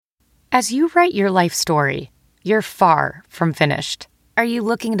As you write your life story, you're far from finished. Are you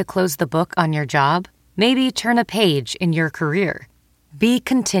looking to close the book on your job? Maybe turn a page in your career? Be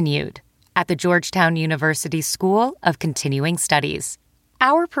continued at the Georgetown University School of Continuing Studies.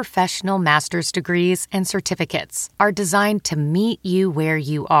 Our professional master's degrees and certificates are designed to meet you where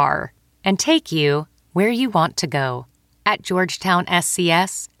you are and take you where you want to go. At Georgetown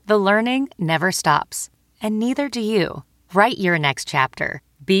SCS, the learning never stops, and neither do you. Write your next chapter.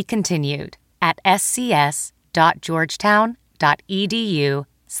 Be continued at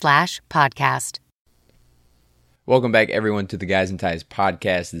scs.georgetown.edu/podcast. Welcome back, everyone, to the Guys and Ties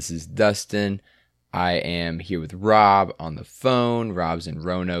podcast. This is Dustin. I am here with Rob on the phone. Rob's in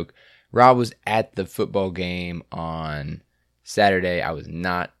Roanoke. Rob was at the football game on Saturday. I was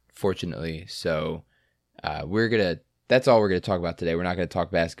not, fortunately. So that's all we're going to talk about today. We're not going to talk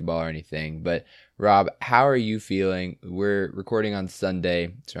basketball or anything. But Rob, how are you feeling? We're recording on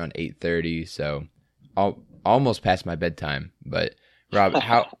Sunday. It's around 8:30, so almost past my bedtime. But Rob,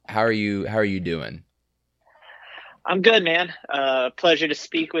 how are you doing? I'm good, man. Pleasure to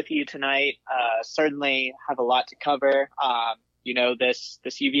speak with you tonight. Certainly have a lot to cover. This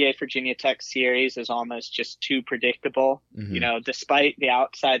UVA Virginia Tech series is almost just too predictable. Mm-hmm. Despite the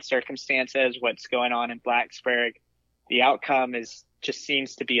outside circumstances, what's going on in Blacksburg, the outcome just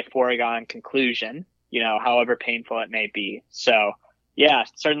seems to be a foregone conclusion, however painful it may be. So, yeah,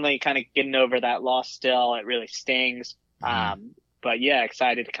 certainly kind of getting over that loss still. It really stings. Mm-hmm. But yeah,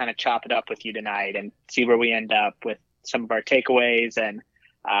 excited to kind of chop it up with you tonight and see where we end up with some of our takeaways and,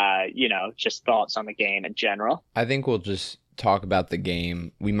 just thoughts on the game in general. I think we'll just talk about the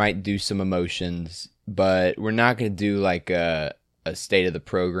game. We might do some emotions, but we're not going to do like a state of the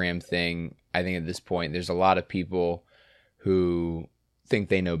program thing. I think at this point, there's a lot of people who think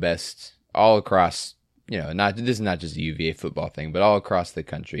they know best all across, this is not just a UVA football thing, but all across the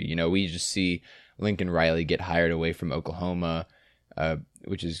country. We just see Lincoln Riley get hired away from Oklahoma,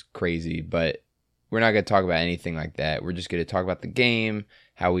 which is crazy, but we're not going to talk about anything like that. We're just going to talk about the game,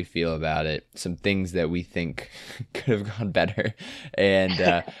 how we feel about it, some things that we think could have gone better, and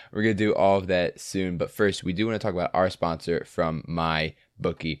we're going to do all of that soon. But first, we do want to talk about our sponsor from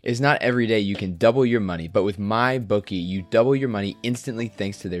MyBookie. It's not every day you can double your money, but with MyBookie, you double your money instantly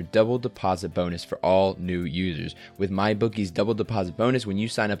thanks to their double deposit bonus for all new users. With MyBookie's double deposit bonus, when you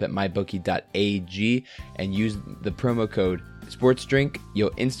sign up at mybookie.ag and use the promo code SportsDrink,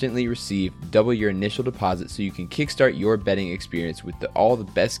 you'll instantly receive double your initial deposit so you can kickstart your betting experience with all the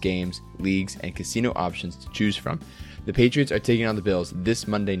best games, leagues, and casino options to choose from. The Patriots are taking on the Bills this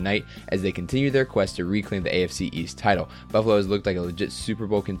Monday night as they continue their quest to reclaim the AFC East title. Buffalo has looked like a legit Super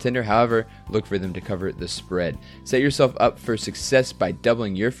Bowl contender, however, look for them to cover the spread. Set yourself up for success by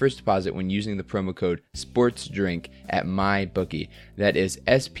doubling your first deposit when using the promo code SportsDrink at MyBookie. That is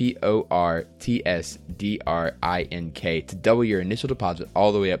SportsDrink to double your initial deposit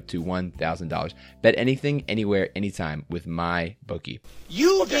all the way up to $1,000. Bet anything, anywhere, anytime with MyBookie.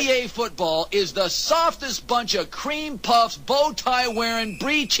 UVA football is the softest bunch of cream puffs, bow tie wearing,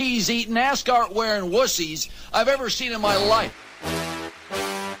 brie cheese eating, ascot wearing wussies I've ever seen in my life.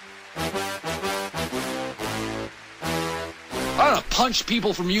 I'm gonna punch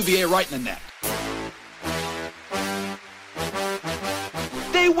people from UVA right in the neck.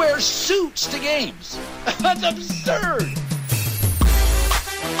 They wear suits to games. That's absurd.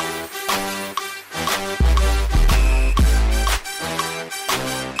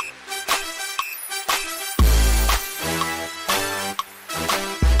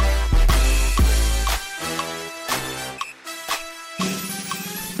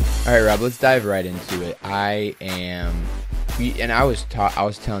 All right, Rob, let's dive right into it. I was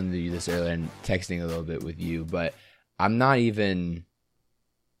telling you this earlier and texting a little bit with you, but I'm not even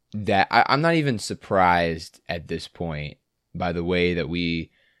surprised at this point by the way that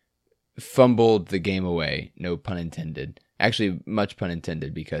we fumbled the game away. No pun intended. Actually, much pun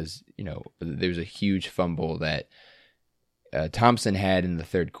intended, because there's a huge fumble that Thompson had in the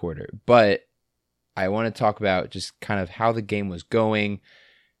third quarter. But I want to talk about just kind of how the game was going.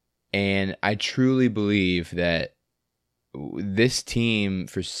 And I truly believe that this team,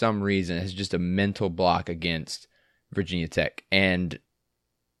 for some reason, has just a mental block against Virginia Tech. And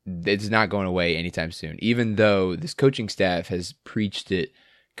it's not going away anytime soon, even though this coaching staff has preached it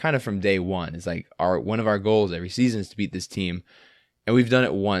kind of from day one. It's like one of our goals every season is to beat this team. And we've done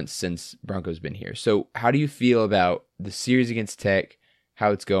it once since Bronco's been here. So how do you feel about the series against Tech,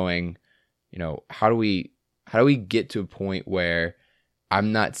 how it's going? How do we get to a point where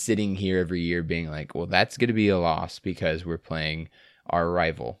I'm not sitting here every year being like, well, that's going to be a loss because we're playing our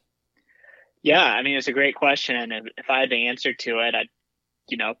rival? Yeah, I mean, it's a great question. And if I had the answer to it,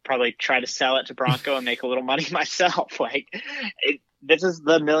 probably try to sell it to Bronco and make a little money myself. This is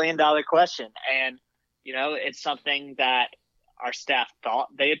the $1 million question. And, it's something that our staff thought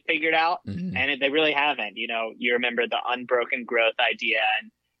they had figured out, and they really haven't. You remember the unbroken growth idea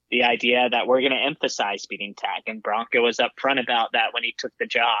and the idea that we're going to emphasize beating Tech. And Bronco was upfront about that when he took the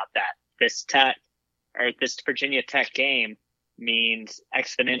job, that this Virginia Tech game means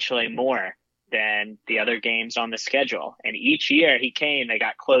exponentially more than the other games on the schedule. And each year they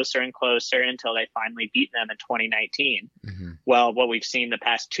got closer and closer until they finally beat them in 2019. Well, what we've seen the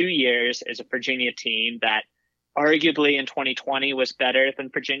past 2 years is a Virginia team that arguably in 2020 was better than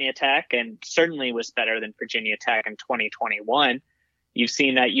Virginia Tech, and certainly was better than Virginia Tech in 2021. You've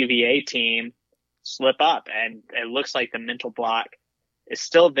seen that UVA team slip up, and it looks like the mental block is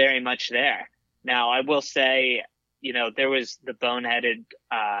still very much there. Now, I will say, there was the boneheaded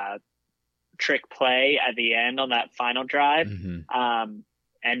trick play at the end on that final drive.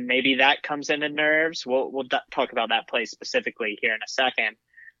 And maybe that comes into nerves. We'll talk about that play specifically here in a second.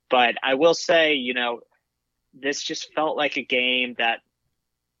 But I will say, this just felt like a game that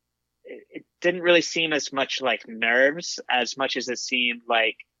it didn't really seem as much like nerves as much as it seemed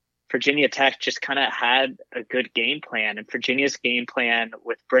like Virginia Tech just kind of had a good game plan. And Virginia's game plan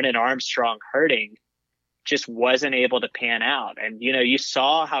with Brennan Armstrong hurting just wasn't able to pan out. And, you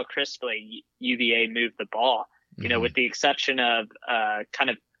saw how crisply UVA moved the ball, with the exception of kind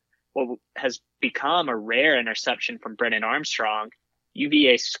of what has become a rare interception from Brennan Armstrong.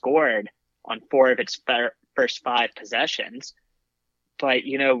 UVA scored on 4 of its first 5 possessions. But,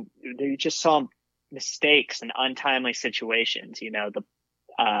 you just saw mistakes and untimely situations, the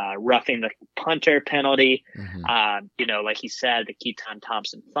roughing the punter penalty, like he said, the Keaton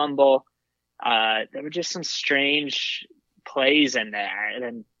Thompson fumble. There were just some strange plays in there.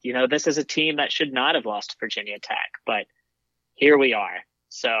 And, this is a team that should not have lost to Virginia Tech, but here we are.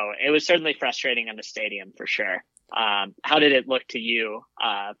 So it was certainly frustrating in the stadium for sure. How did it look to you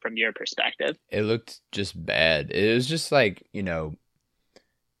from your perspective? It looked just bad. It was just like, and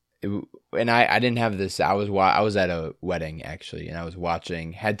I didn't have this. I was at a wedding actually, and I was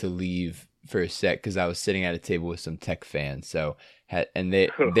watching. Had to leave for a sec because I was sitting at a table with some Tech fans. So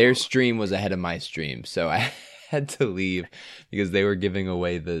their stream was ahead of my stream, so I had to leave because they were giving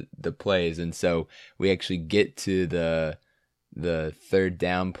away the plays. And so we actually get to the third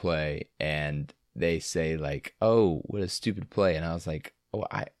down play, and they say like, "Oh, what a stupid play!" And I was like, "Oh,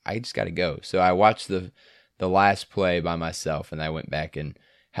 I just got to go." So I watched the last play by myself, and I went back and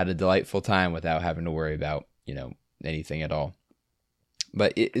had a delightful time without having to worry about, anything at all.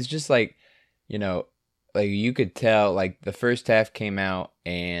 But it's just like, like you could tell, like the first half came out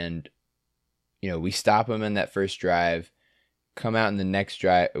and, we stop them in that first drive, come out in the next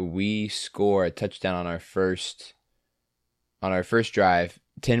drive, we score a touchdown on our first drive,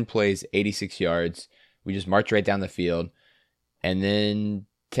 10 plays, 86 yards. We just march right down the field. And then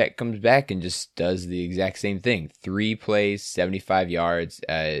Tech comes back and just does the exact same thing. 3 plays, 75 yards,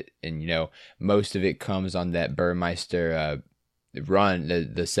 and most of it comes on that Burmeister run,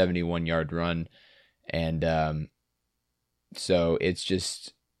 the 71-yard run, and so it's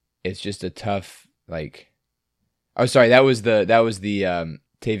just a tough like. Oh, sorry, that was the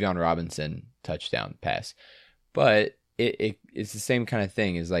Tavion Robinson touchdown pass, but it's the same kind of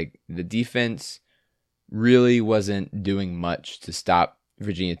thing. Is like the defense really wasn't doing much to stop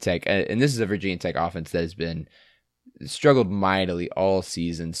Virginia Tech, and this is a Virginia Tech offense that has been struggled mightily all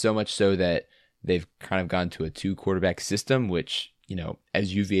season, so much so that they've kind of gone to a 2-quarterback system, which,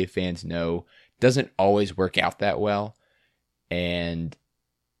 as UVA fans know, doesn't always work out that well. And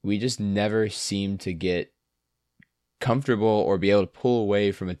we just never seem to get comfortable or be able to pull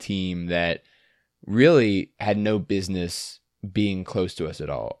away from a team that really had no business being close to us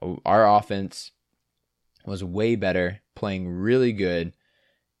at all. Our offense was way better, playing really good,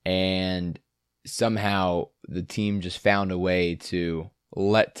 and somehow the team just found a way to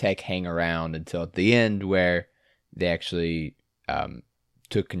let Tech hang around until at the end where they actually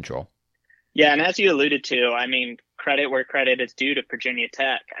took control. Yeah, and as you alluded to, credit where credit is due to Virginia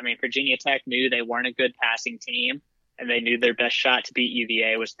Tech. Virginia Tech knew they weren't a good passing team, and they knew their best shot to beat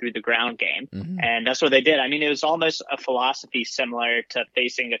UVA was through the ground game. And that's what they did. It was almost a philosophy similar to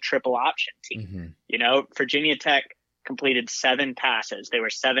facing a triple option team. Virginia Tech completed 7 passes. They were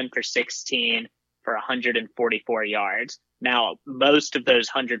 7 for 16 for 144 yards. Now, most of those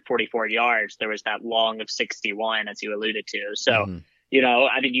 144 yards, there was that long of 61, as you alluded to. So,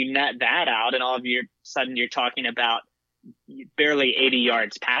 you net that out, and all of your sudden you're talking about barely 80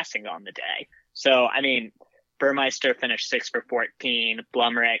 yards passing on the day. So, Burmeister finished 6 for 14.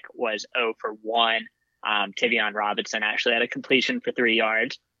 Blumrick was 0 for 1. Tavion Robinson actually had a completion for 3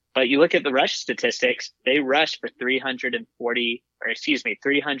 yards. But you look at the rush statistics, they rushed for 320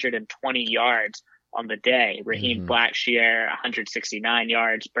 yards on the day. Raheem Blackshear, 169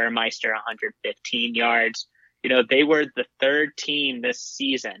 yards, Burmeister, 115 yards. They were the third team this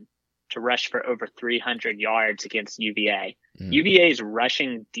season to rush for over 300 yards against UVA. UVA's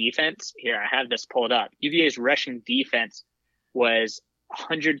rushing defense, here, I have this pulled up. UVA's rushing defense was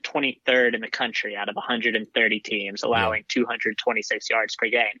 123rd in the country out of 130 teams, allowing 226 yards per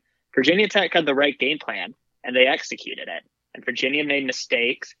game. Virginia Tech had the right game plan, and they executed it. And Virginia made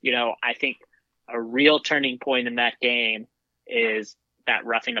mistakes. I think a real turning point in that game is that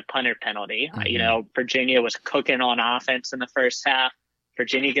roughing the punter penalty. Virginia was cooking on offense in the first half.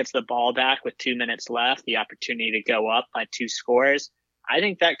 Virginia gets the ball back with 2 minutes left, the opportunity to go up by 2 scores. I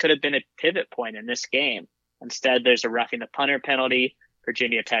think that could have been a pivot point in this game. Instead, there's a roughing the punter penalty.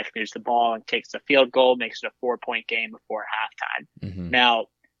 Virginia Tech moves the ball and takes the field goal, makes it a 4-point game before halftime. Now,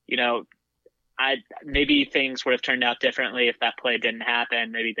 maybe things would have turned out differently if that play didn't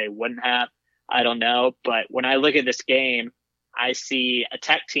happen. Maybe they wouldn't have. I don't know. But when I look at this game, I see a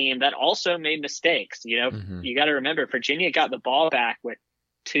Tech team that also made mistakes. You got to remember, Virginia got the ball back with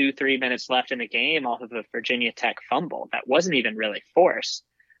 2-3 minutes left in the game off of a Virginia Tech fumble that wasn't even really forced.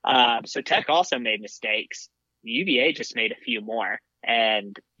 So Tech also made mistakes. UVA just made a few more.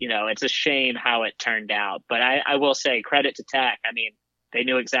 And, it's a shame how it turned out. But I will say credit to Tech. I mean, they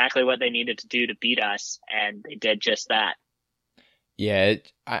knew exactly what they needed to do to beat us, and they did just that. Yeah,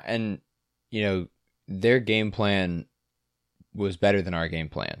 their game plan was better than our game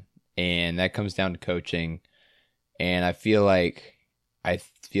plan, and that comes down to coaching. And I feel like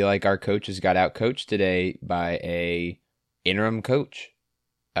our coaches got out coached today by a interim coach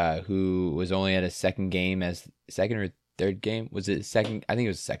who was only at a second or third game. Was it second? I think it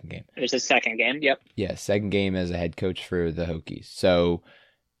was the second game. It was the second game. Yep. Yeah, second game as a head coach for the Hokies. So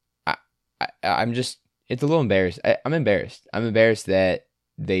I'm just, it's a little embarrassed. I'm embarrassed. I'm embarrassed that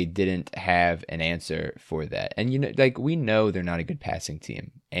they didn't have an answer for that. And we know they're not a good passing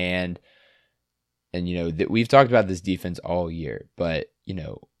team, and that we've talked about this defense all year, but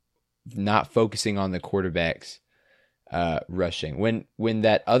not focusing on the quarterbacks rushing. When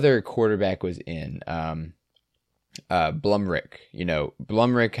that other quarterback was in, Blumrick,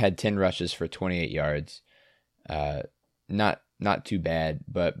 Blumrick had 10 rushes for 28 yards. Not too bad,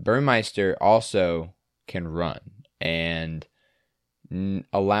 but Burmeister also can run, and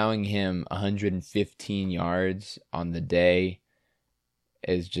allowing him 115 yards on the day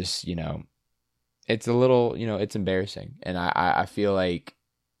is just, it's a little, it's embarrassing. And I feel like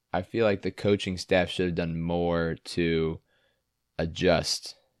the coaching staff should have done more to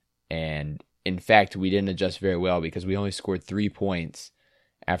adjust. And in fact, we didn't adjust very well because we only scored 3 points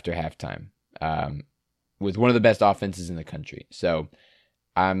after halftime, with one of the best offenses in the country. So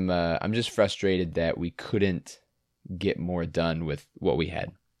I'm just frustrated that we couldn't get more done with what we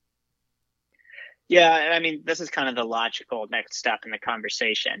had. Yeah, I mean, this is kind of the logical next step in the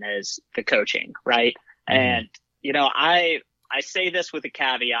conversation is the coaching, right? And, I say this with a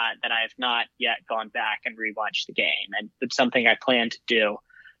caveat that I have not yet gone back and rewatched the game, and it's something I plan to do.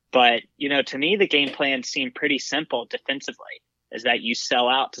 But, to me, the game plan seemed pretty simple defensively, is that you sell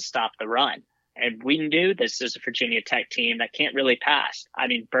out to stop the run. And we knew this is a Virginia Tech team that can't really pass. I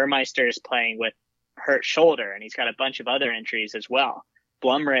mean, Burmeister is playing with hurt shoulder, and he's got a bunch of other injuries as well.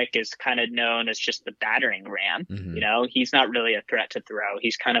 Blumrick is kind of known as just the battering ram. He's not really a threat to throw.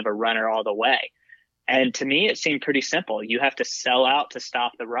 He's kind of a runner all the way. And to me, it seemed pretty simple. You have to sell out to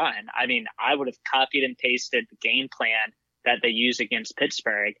stop the run. I mean, I would have copied and pasted the game plan that they use against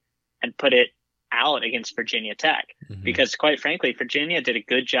Pittsburgh and put it out against Virginia Tech, because quite frankly, Virginia did a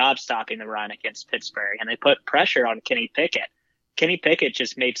good job stopping the run against Pittsburgh, and they put pressure on Kenny Pickett. Kenny Pickett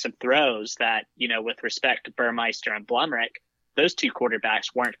just made some throws that, with respect to Burmeister and Blumrick, those two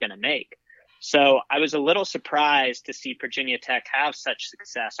quarterbacks weren't going to make. So I was a little surprised to see Virginia Tech have such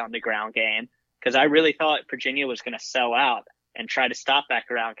success on the ground game, because I really thought Virginia was going to sell out and try to stop that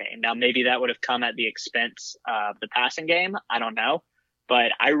ground game. Now, maybe that would have come at the expense of the passing game. I don't know.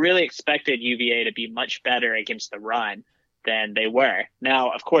 But I really expected UVA to be much better against the run than they were.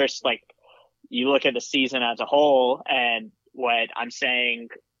 Now, of course, you look at the season as a whole, and what I'm saying,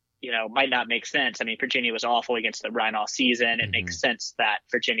 might not make sense. I mean, Virginia was awful against the run all season. It makes sense that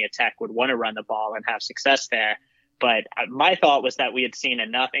Virginia Tech would want to run the ball and have success there. But my thought was that we had seen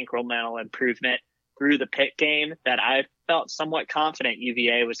enough incremental improvement through the Pitt game that I felt somewhat confident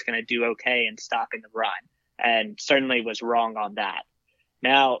UVA was going to do okay in stopping the run, and certainly was wrong on that.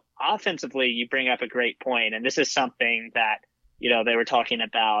 Now, offensively, you bring up a great point, and this is something that, they were talking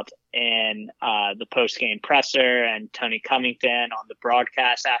about in the post-game presser and Tony Covington on the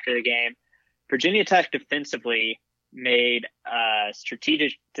broadcast after the game. Virginia Tech defensively made a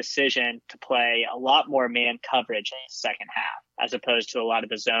strategic decision to play a lot more man coverage in the second half, as opposed to a lot of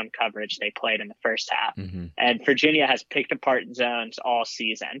the zone coverage they played in the first half. Mm-hmm. And Virginia has picked apart zones all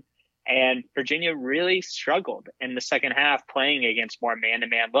season. And Virginia really struggled in the second half playing against more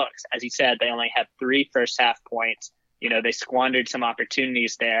man-to-man looks. As you said, they only had 3 first-half points. They squandered some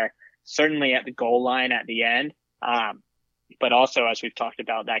opportunities there, certainly at the goal line at the end. But also, as we've talked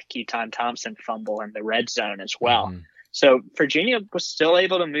about, that Keaton Thompson fumble in the red zone as well. Mm-hmm. So Virginia was still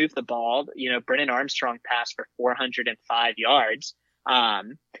able to move the ball. Brennan Armstrong passed for 405 yards.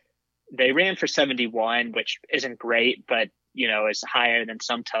 They ran for 71, which isn't great, but, is higher than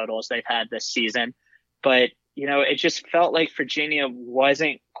some totals they've had this season. But, it just felt like Virginia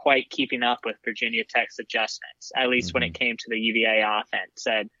wasn't quite keeping up with Virginia Tech's adjustments, at least when it came to the UVA offense.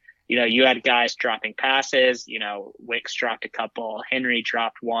 And, you had guys dropping passes, Wicks dropped a couple, Henry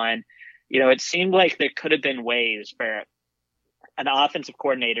dropped one. It seemed like there could have been ways for an offensive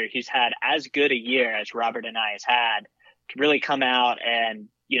coordinator who's had as good a year as Robert Anae has had to really come out and,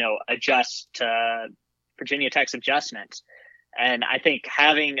 adjust to Virginia Tech's adjustments. And I think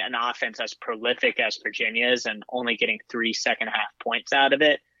having an offense as prolific as Virginia's and only getting 3 second-half points out of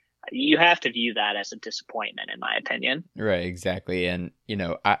it, you have to view that as a disappointment, in my opinion. Right, exactly. And,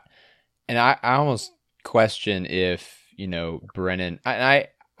 I almost question if, Brennan,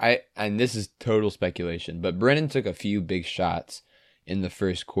 and this is total speculation, but Brennan took a few big shots in the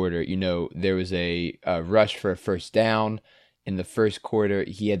first quarter. There was a rush for a first down in the first quarter.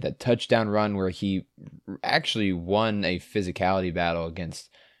 He had that touchdown run where he actually won a physicality battle against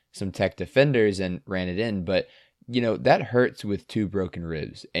some Tech defenders and ran it in. But, that hurts with 2 broken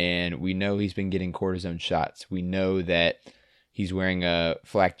ribs. And we know he's been getting cortisone shots. We know that he's wearing a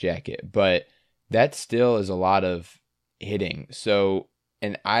flak jacket. But that still is a lot of hitting. So,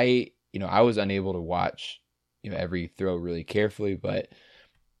 and I was unable to watch, every throw really carefully. But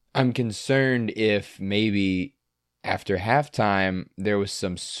I'm concerned if maybe after halftime, there was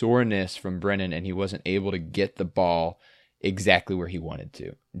some soreness from Brennan and he wasn't able to get the ball exactly where he wanted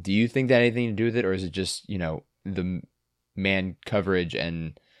to. Do you think that had anything to do with it, or is it just, the man coverage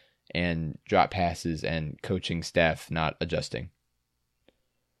and drop passes and coaching staff not adjusting?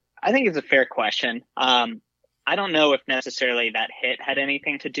 I think it's a fair question. I don't know if necessarily that hit had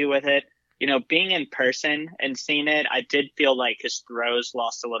anything to do with it. Being in person and seeing it, I did feel like his throws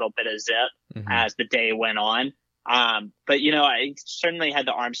lost a little bit of zip as the day went on. But I certainly had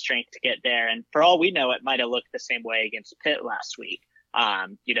the arm strength to get there. And for all we know, it might have looked the same way against Pitt last week.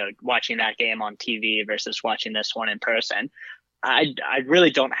 Watching that game on TV versus watching this one in person. I really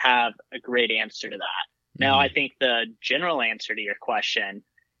don't have a great answer to that. Now, I think the general answer to your question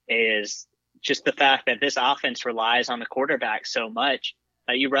is just the fact that this offense relies on the quarterback so much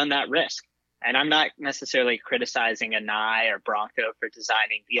that you run that risk. And I'm not necessarily criticizing Anae or Bronco for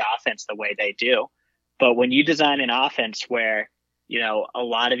designing the offense the way they do. But when you design an offense where, a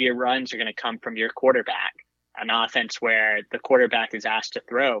lot of your runs are going to come from your quarterback, an offense where the quarterback is asked to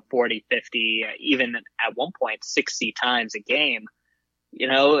throw 40, 50, even at one point 60 times a game,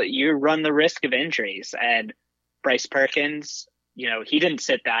 you run the risk of injuries. And Bryce Perkins, he didn't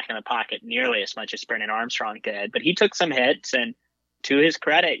sit back in the pocket nearly as much as Brennan Armstrong did, but he took some hits, and to his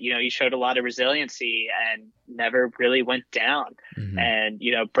credit, he showed a lot of resiliency and never really went down. And,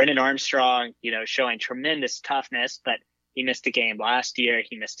 Brennan Armstrong, showing tremendous toughness, but he missed a game last year.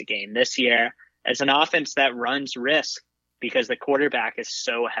 He missed a game this year. As an offense that runs risk because the quarterback is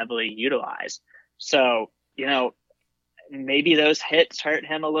so heavily utilized. So, maybe those hits hurt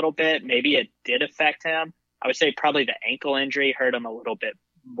him a little bit. Maybe it did affect him. I would say probably the ankle injury hurt him a little bit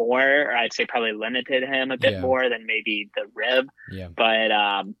more, or I'd say probably limited him a bit more than maybe the rib. Yeah. But,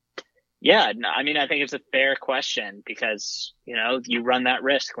 I think it's a fair question because, you run that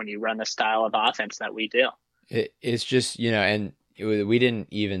risk when you run the style of offense that we do. It's just, and we didn't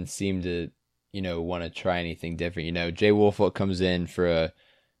even seem to, want to try anything different. Jay Woolfolk comes in for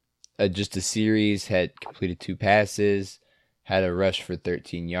just a series, had completed 2 passes, had a rush for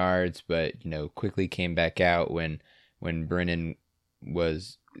 13 yards, but, quickly came back out when Brennan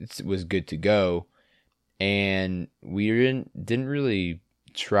was good to go. And we didn't really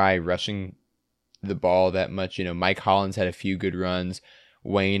try rushing the ball that much. Mike Hollins had a few good runs.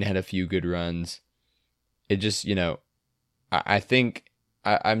 Wayne had a few good runs. It just, I think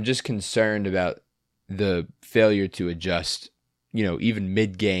I'm just concerned about the failure to adjust, even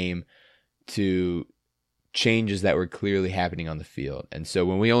mid-game to changes that were clearly happening on the field. And so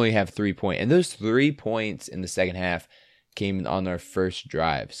when we only have 3 points, and those 3 points in the second half came on our first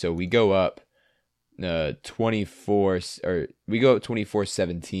drive. So we go up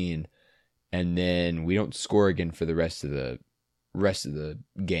 24-17, and then we don't score again for the rest of the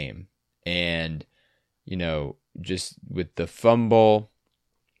game. And just with the fumble,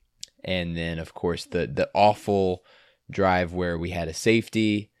 and then of course the awful drive where we had a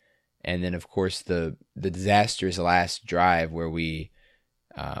safety, and then of course the disastrous last drive where we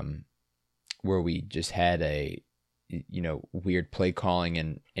just had a weird play calling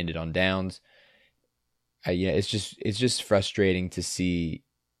and ended on downs. It's just frustrating to see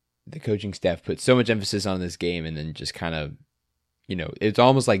the coaching staff put so much emphasis on this game and then just kind of, it's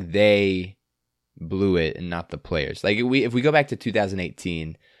almost like they blew it and not the players. Like if we go back to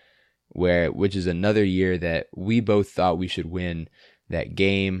 2018, which is another year that we both thought we should win that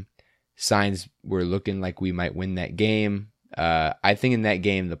game. Signs were looking like we might win that game. I think in that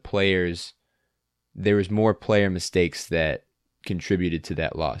game, there was more player mistakes that contributed to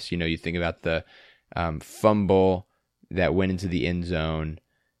that loss. You think about the fumble that went into the end zone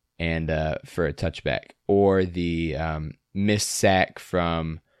and for a touchback, or the missed sack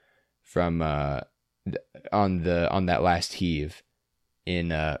from on that last heave in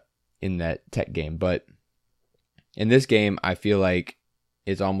that Tech game. But in this game, I feel like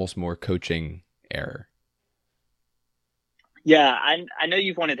it's almost more coaching error. Yeah, I know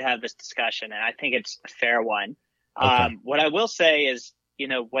you've wanted to have this discussion, and I think it's a fair one. Okay. What I will say is,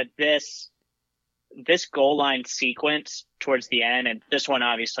 what this goal line sequence towards the end, and this one,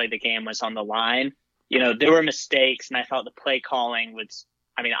 obviously the game was on the line, there were mistakes, and I thought the play calling was,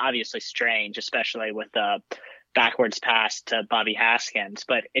 obviously strange, especially with the backwards pass to Bobby Haskins.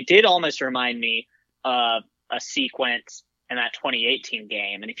 But it did almost remind me of a sequence in that 2018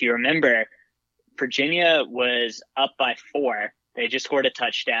 game. And if you remember, Virginia was up by 4. They just scored a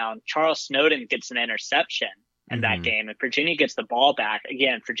touchdown. Charles Snowden gets an interception in that game, and Virginia gets the ball back.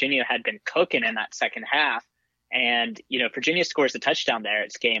 Again, Virginia had been cooking in that second half, and, Virginia scores a touchdown there.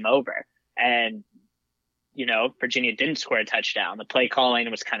 It's game over. And, Virginia didn't score a touchdown. The play calling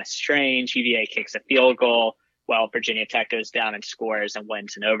was kind of strange. UVA kicks a field goal while Virginia Tech goes down and scores and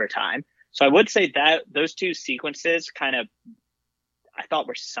wins in overtime. So I would say that those two sequences kind of, I thought,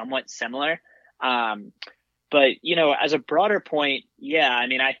 were somewhat similar. But, as a broader point, yeah,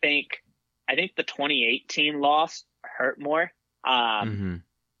 I think the 2018 loss hurt more,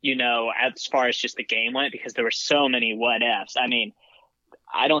 as far as just the game went, because there were so many what ifs.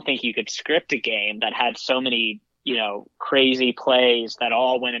 I don't think you could script a game that had so many, crazy plays that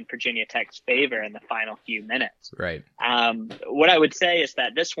all went in Virginia Tech's favor in the final few minutes. Right. What I would say is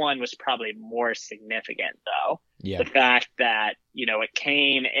that this one was probably more significant, though. Yeah. The fact that, it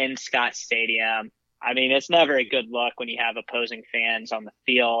came in Scott Stadium. It's never a good look when you have opposing fans on the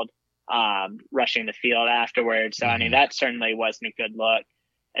field, rushing the field afterwards. So, that certainly wasn't a good look.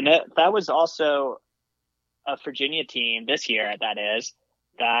 And that was also a Virginia team this year, that is,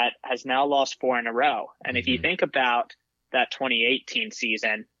 that has now lost 4 in a row. And if you think about that 2018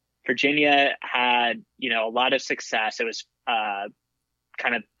 season, Virginia had, a lot of success. It was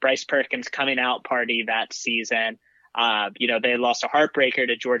kind of Bryce Perkins' coming out party that season. They lost a heartbreaker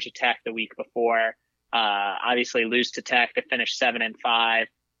to Georgia Tech the week before. Obviously lose to Tech to finish 7-5,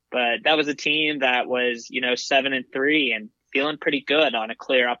 but that was a team that was, 7-3 and feeling pretty good on a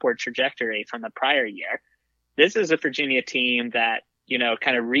clear upward trajectory from the prior year. This is a Virginia team that,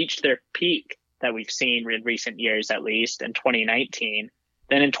 kind of reached their peak that we've seen in recent years, at least in 2019.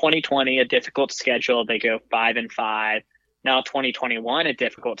 Then in 2020, a difficult schedule, they go 5-5. Now 2021, a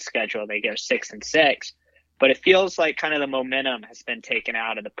difficult schedule, they go 6-6. But it feels like kind of the momentum has been taken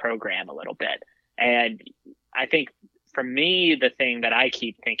out of the program a little bit. And I think for me, the thing that I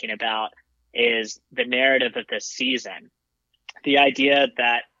keep thinking about is the narrative of this season. The idea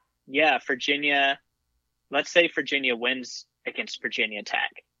that, Virginia, let's say Virginia wins against Virginia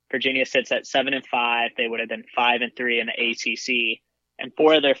Tech. Virginia sits at 7-5. They would have been 5-3 in the ACC. And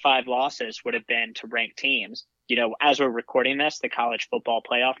 4 of their 5 losses would have been to ranked teams. As we're recording this, the college football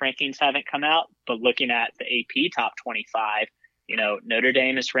playoff rankings haven't come out, but looking at the AP top 25, Notre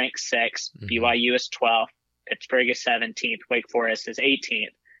Dame is ranked 6th, BYU is 12th, Pittsburgh is 17th, Wake Forest is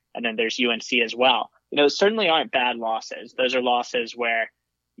 18th, and then there's UNC as well. Certainly aren't bad losses. Those are losses where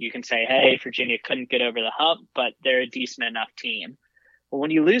you can say, hey, Virginia couldn't get over the hump, but they're a decent enough team. But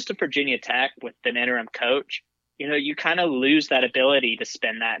when you lose to Virginia Tech with an interim coach, you kind of lose that ability to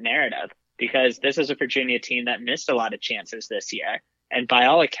spin that narrative, because this is a Virginia team that missed a lot of chances this year, and by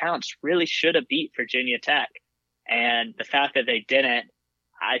all accounts really should have beat Virginia Tech. And the fact that they didn't,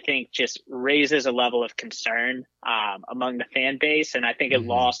 I think, just raises a level of concern among the fan base. And I think it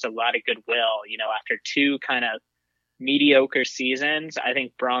lost a lot of goodwill, after 2 kind of mediocre seasons, I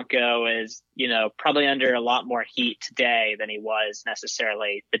think Bronco is, probably under a lot more heat today than he was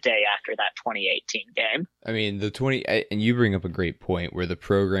necessarily the day after that 2018 game. I mean, and you bring up a great point where the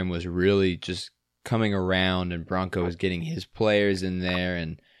program was really just coming around and Bronco was getting his players in there.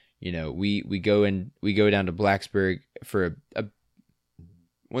 And, we go down to Blacksburg for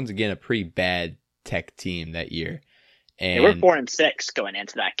once again, a pretty bad Tech team that year. And they were 4-6 going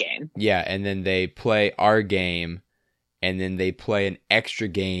into that game. Yeah. And then they play our game. And then they play an extra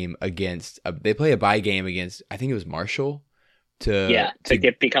game they play a bye game against, I think it was Marshall. To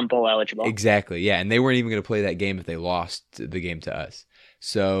become bowl eligible. Exactly, yeah. And they weren't even going to play that game if they lost the game to us.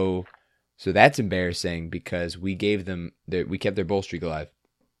 So that's embarrassing because we kept their bowl streak alive.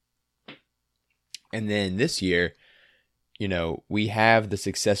 And then this year, we have the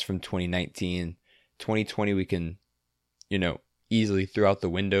success from 2019. 2020 we can, easily throw out the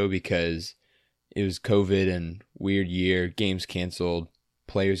window because it was COVID and weird year, games canceled,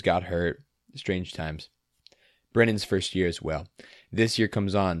 players got hurt, strange times. Brennan's first year as well. This year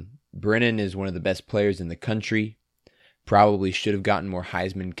comes on. Brennan is one of the best players in the country. Probably should have gotten more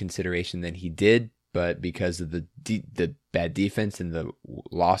Heisman consideration than he did, but because of the bad defense and the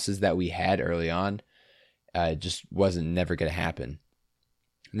losses that we had early on, it just wasn't never going to happen.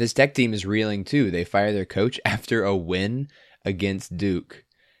 And this Tech team is reeling too. They fire their coach after a win against Duke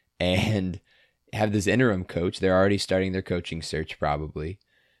and have this interim coach. They're already starting their coaching search probably.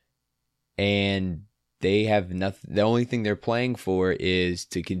 And they have nothing. The only thing they're playing for is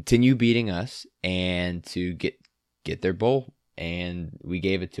to continue beating us and to get their bowl. And we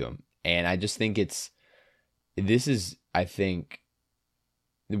gave it to them. And I just think I think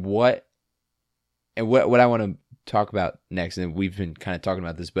what I want to talk about next, and we've been kind of talking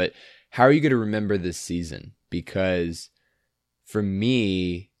about this, but how are you going to remember this season? Because for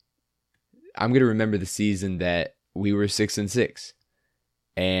me, I'm going to remember the season that we were 6-6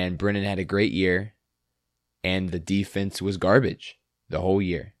 and Brennan had a great year and the defense was garbage the whole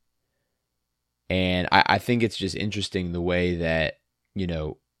year. And I think it's just interesting the way that,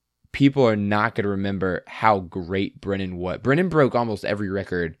 people are not going to remember how great Brennan was. Brennan broke almost every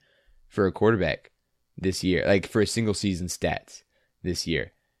record for a quarterback this year, like for a single season stats this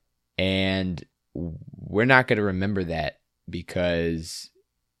year. And we're not going to remember that because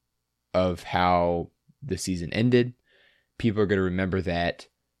of how the season ended. People are going to remember that.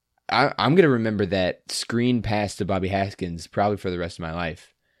 I'm going to remember that screen pass to Bobby Haskins probably for the rest of my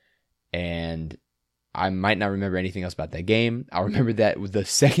life. And I might not remember anything else about that game. I'll remember that the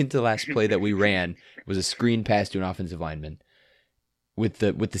second to last play that we ran was a screen pass to an offensive lineman with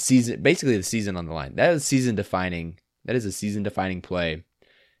the season, basically the season on the line. That is a season defining play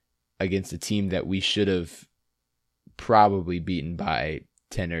against a team that we should have probably beaten by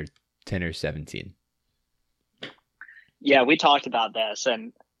 10 or 17. Yeah, we talked about this,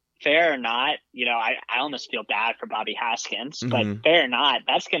 and fair or not, I almost feel bad for Bobby Haskins, but fair or not,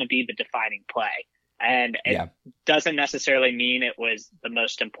 that's going to be the defining play. And it doesn't necessarily mean it was the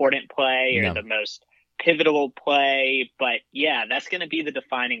most important play or the most pivotal play, but yeah, that's going to be the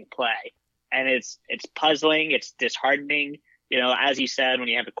defining play. And it's puzzling. It's disheartening. As you said, when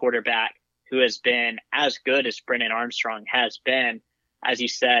you have a quarterback who has been as good as Brennan Armstrong has been, as you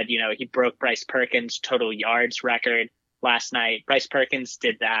said, he broke Bryce Perkins' total yards record last night. Bryce Perkins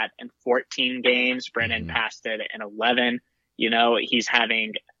did that in 14 games. Brennan passed it in 11. He's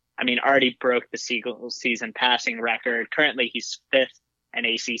already broke the single season passing record. Currently, he's fifth in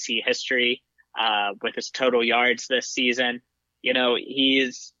ACC history with his total yards this season.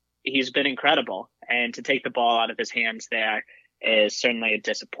 He's been incredible, and to take the ball out of his hands there is certainly a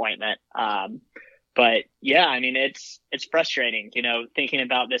disappointment. But yeah, it's frustrating. Thinking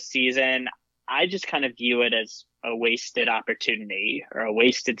about this season, I just kind of view it as a wasted opportunity or a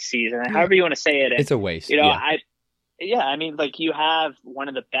wasted season, however you want to say it. It's a waste. You have one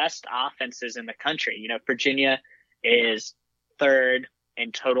of the best offenses in the country. Virginia is third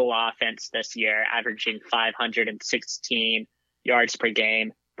in total offense this year, averaging 516 yards per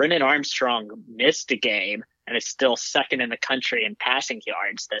game. Brennan Armstrong missed a game and is still second in the country in passing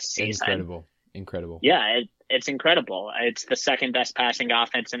yards this season. Incredible. Yeah, it's incredible. It's the second best passing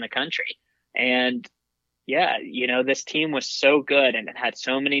offense in the country. And yeah, this team was so good and it had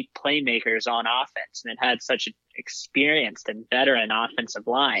so many playmakers on offense and it had such an experienced and veteran offensive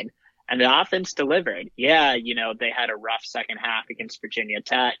line, and the offense delivered. Yeah, they had a rough second half against Virginia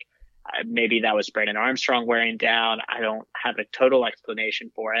Tech. Maybe that was Brennan Armstrong wearing down. I don't have a total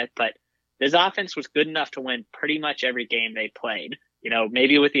explanation for it, but this offense was good enough to win pretty much every game they played,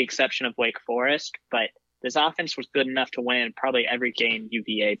 maybe with the exception of Wake Forest, but this offense was good enough to win probably every game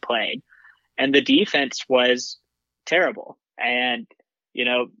UVA played. And the defense was terrible. And,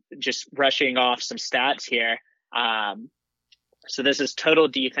 just rushing off some stats here. So this is total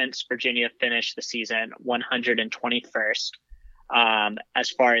defense. Virginia finished the season 121st. As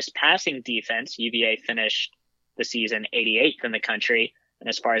far as passing defense, UVA finished the season 88th in the country. And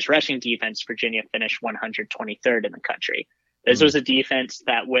as far as rushing defense, Virginia finished 123rd in the country. This was a defense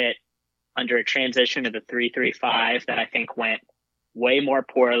that went under a transition to the 3-3-5 that I think went way more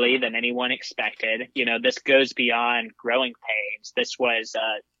poorly than anyone expected. This goes beyond growing pains. This was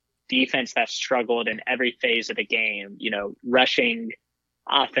a defense that struggled in every phase of the game, rushing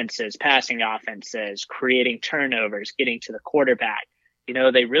offenses, passing offenses, creating turnovers, getting to the quarterback.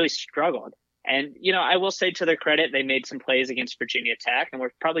 They really struggled. And, I will say to their credit, they made some plays against Virginia Tech and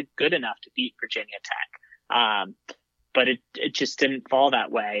were probably good enough to beat Virginia Tech. But it just didn't fall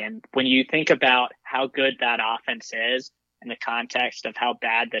that way. And when you think about how good that offense is in the context of how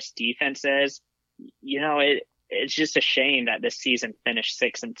bad this defense is, it's just a shame that this season finished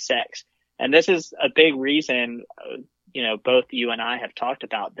 6-6. And this is a big reason, both you and I have talked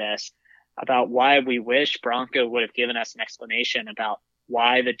about this, about why we wish Bronco would have given us an explanation about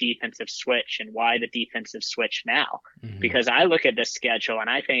why the defensive switch and why the defensive switch now. Mm-hmm. Because I look at this schedule and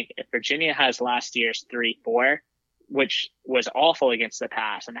I think if Virginia has last year's 3-4, which was awful against the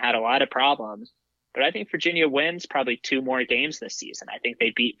pass and had a lot of problems, but I think Virginia wins probably 2 more games this season. I think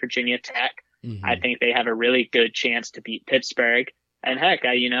they beat Virginia Tech. Mm-hmm. I think they have a really good chance to beat Pittsburgh. And heck,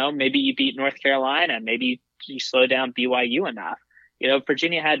 maybe you beat North Carolina. Maybe you slow down BYU enough.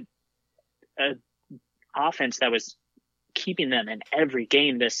 Virginia had an offense that was keeping them in every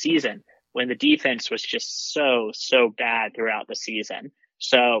game this season when the defense was just so bad throughout the season.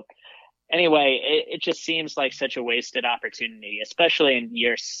 So anyway, it just seems like such a wasted opportunity, especially in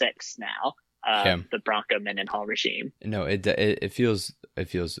year 6 now. The Bronco Mendenhall regime. No, it feels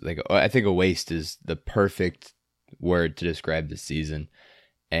like, I think a waste is the perfect word to describe this season.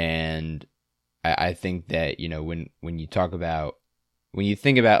 And I think that, when you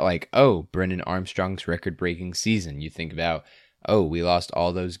think about like, oh, Brennan Armstrong's record-breaking season, you think about, oh, we lost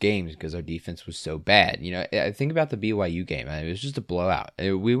all those games because our defense was so bad. I think about the BYU game. It was just a blowout.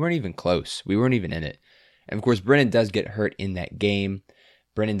 We weren't even close. We weren't even in it. And of course, Brennan does get hurt in that game.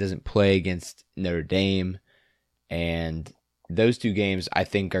 Brennan doesn't play against Notre Dame. And those 2 games, I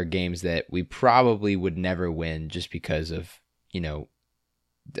think, are games that we probably would never win just because of,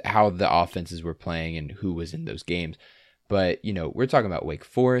 how the offenses were playing and who was in those games. But, we're talking about Wake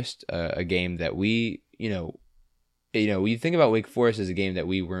Forest, a game that we, you think about Wake Forest as a game that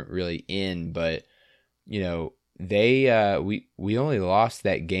we weren't really in, but, they, we only lost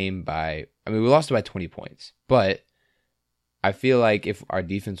that game we lost it by 20 points, but I feel like if our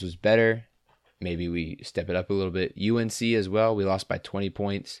defense was better, maybe we step it up a little bit. UNC as well, we lost by 20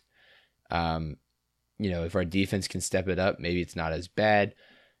 points. If our defense can step it up, maybe it's not as bad.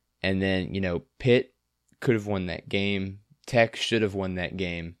 And then, Pitt could have won that game. Tech should have won that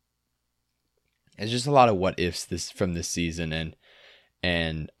game. It's just a lot of what ifs from this season.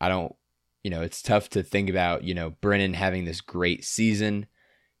 And I don't, it's tough to think about, Brennan having this great season.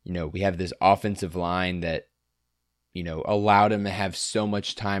 We have this offensive line that, allowed him to have so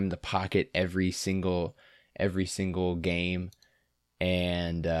much time in the pocket every single game.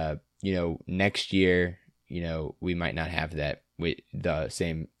 And, next year, we might not have that with the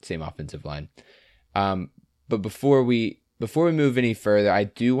same offensive line. But before we move any further, I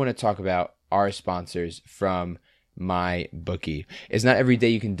do want to talk about our sponsors from MyBookie. It's not every day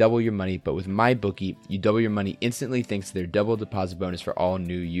you can double your money, but with MyBookie, you double your money instantly thanks to their double deposit bonus for all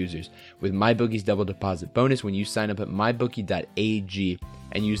new users. With MyBookie's double deposit bonus, when you sign up at mybookie.ag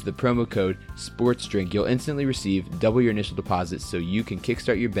and use the promo code SPORTSDRINK, you'll instantly receive double your initial deposit so you can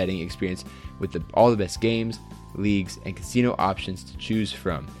kickstart your betting experience with all the best games, leagues, and casino options to choose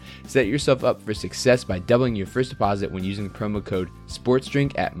from. Set yourself up for success by doubling your first deposit when using the promo code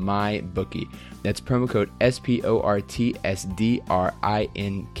SPORTSDRINK at MyBookie. That's promo code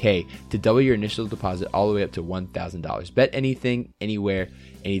SPORTSDRINK to double your initial deposit all the way up to $1,000. Bet anything, anywhere,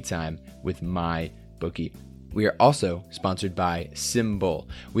 anytime with MyBookie. We are also sponsored by SimBull.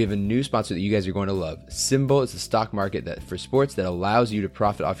 We have a new sponsor that you guys are going to love. SimBull is the stock market for sports that allows you to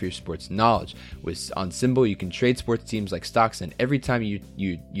profit off your sports knowledge. On SimBull, you can trade sports teams like stocks, and every time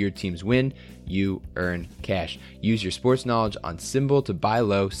your teams win, you earn cash. Use your sports knowledge on SimBull to buy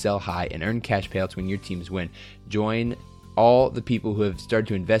low, sell high, and earn cash payouts when your teams win. Join all the people who have started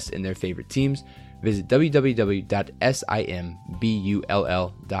to invest in their favorite teams. Visit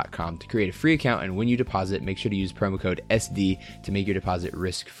www.simbull.com to create a free account, and when you deposit, make sure to use promo code SD to make your deposit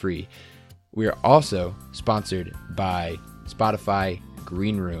risk-free. We are also sponsored by Spotify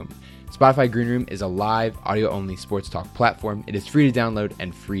Green Room. Spotify Green Room is a live, audio-only sports talk platform. It is free to download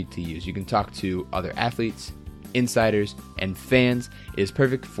and free to use. You can talk to other athletes, insiders, and fans. It is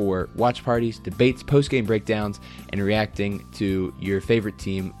perfect for watch parties, debates, post-game breakdowns, and reacting to your favorite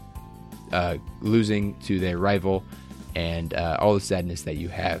team losing to their rival and all the sadness that you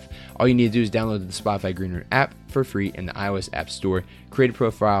have. All you need to do is download the Spotify Green Room app for free in the iOS App Store, create a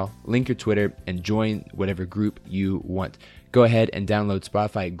profile, link your Twitter, and join whatever group you want. Go ahead and download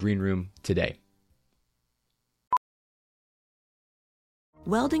Spotify Green Room today.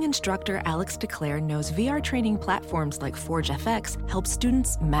 Welding instructor Alex DeClaire knows VR training platforms like Forge FX help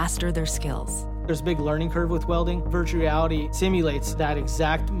students master their skills. There's a big learning curve with welding. Virtual reality simulates that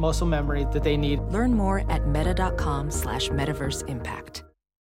exact muscle memory that they need. Learn more at meta.com/metaverseimpact.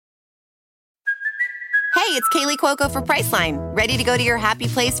 Hey, it's Kaylee Cuoco for Priceline. Ready to go to your happy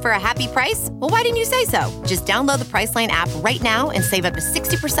place for a happy price? Well, why didn't you say so? Just download the Priceline app right now and save up to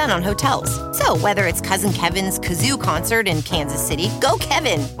 60% on hotels. So whether it's Cousin Kevin's Kazoo Concert in Kansas City, go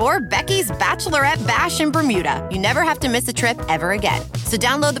Kevin, or Becky's Bachelorette Bash in Bermuda, you never have to miss a trip ever again. So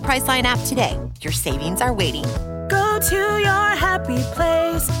download the Priceline app today. Your savings are waiting. Go to your happy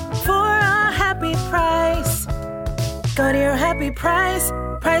place for a happy price. Go to your happy price,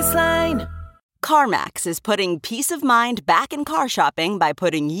 Priceline. CarMax is putting peace of mind back in car shopping by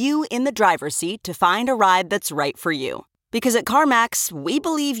putting you in the driver's seat to find a ride that's right for you. Because at CarMax, we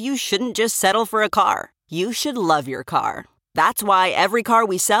believe you shouldn't just settle for a car. You should love your car. That's why every car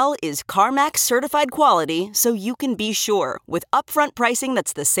we sell is CarMax certified quality, so you can be sure with upfront pricing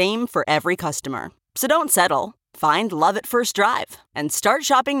that's the same for every customer. So don't settle. Find love at first drive and start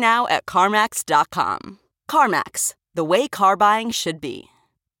shopping now at CarMax.com. CarMax, the way car buying should be.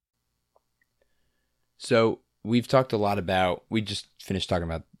 So we've talked a lot about, we just finished talking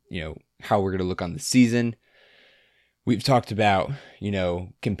about, how we're going to look on the season. We've talked about,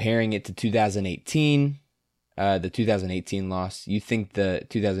 comparing it to 2018, the 2018 loss. You think the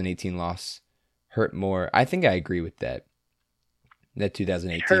 2018 loss hurt more? I think I agree with that. That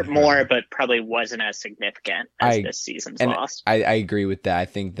 2018 hurt more, but probably wasn't as significant as this season's loss. I agree with that. I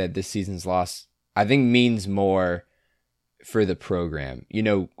think that this season's loss, means more for the program.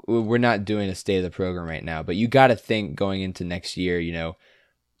 We're not doing a state of the program right now, but you got to think going into next year,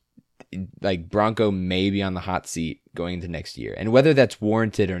 like Bronco may be on the hot seat going into next year. And whether that's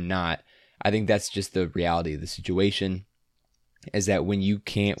warranted or not, I think that's just the reality of the situation, is that when you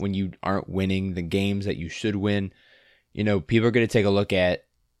aren't winning the games that you should win, people are going to take a look at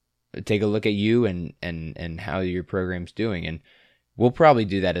you and how your program's doing. And we'll probably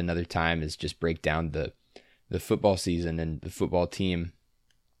do that another time, is just break down the football season and the football team.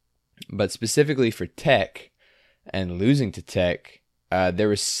 But specifically for Tech and losing to Tech, there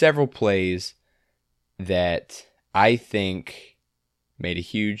were several plays that I think made a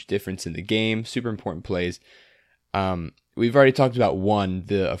huge difference in the game. Super important plays. We've already talked about one,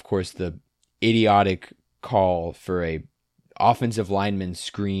 the idiotic call for a offensive lineman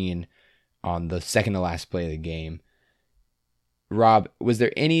screen on the second to last play of the game. Rob, was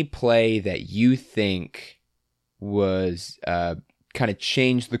there any play that you think was kind of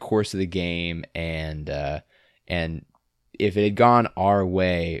changed the course of the game, and if it had gone our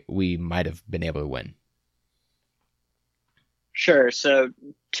way, we might have been able to win? Sure. So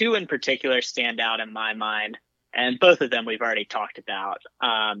two in particular stand out in my mind, and both of them we've already talked about.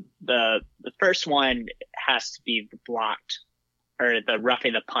 The first one has to be the blocked, or the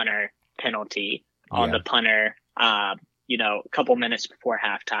roughing the punter penalty on the punter. A couple minutes before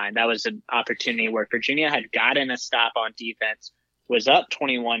halftime. That was an opportunity where Virginia had gotten a stop on defense, was up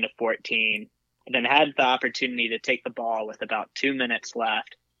 21-14, and then had the opportunity to take the ball with about 2 minutes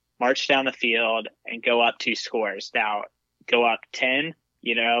left, march down the field, and go up 2 scores. Now, go up 10,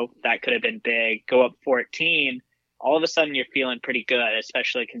 that could have been big. Go up 14, all of a sudden you're feeling pretty good,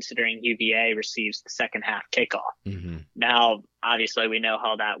 especially considering UVA receives the second half kickoff. Mm-hmm. Now, obviously, we know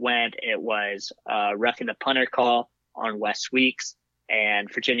how that went. It was roughing the punter call on Wes Weeks, and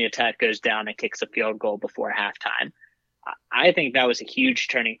Virginia Tech goes down and kicks a field goal before halftime. I think that was a huge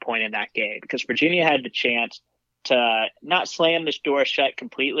turning point in that game, because Virginia had the chance to not slam this door shut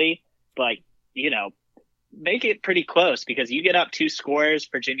completely, but, make it pretty close, because you get up 2 scores,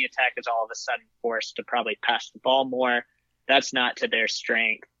 Virginia Tech is all of a sudden forced to probably pass the ball more. That's not to their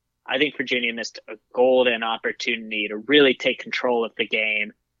strength. I think Virginia missed a golden opportunity to really take control of the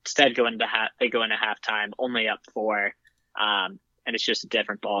game. Instead, they go into halftime only up 4, and it's just a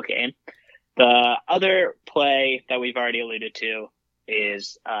different ball game. The other play that we've already alluded to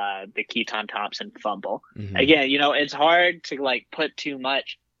is the Keaton Thompson fumble. Mm-hmm. Again, it's hard to put too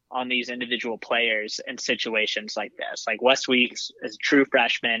much on these individual players in situations like this. Like Wes Weeks is a true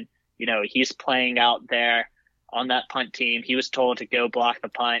freshman. he's playing out there on that punt team. He was told to go block the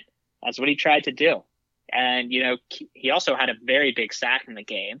punt. That's what he tried to do. And, he also had a very big sack in the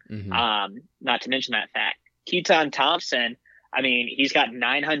game. Mm-hmm. Not to mention that fact. Keaton Thompson, he's got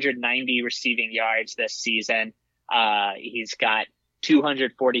 990 receiving yards this season. He's got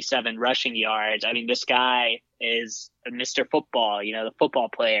 247 rushing yards. This guy is a Mr. Football, the football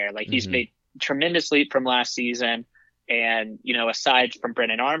player. Like, he's made tremendous leap from last season. And, aside from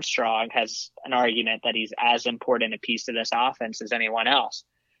Brennan Armstrong, has an argument that he's as important a piece of this offense as anyone else.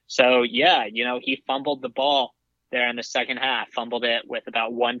 So, yeah, he fumbled the ball there in the second half, fumbled it with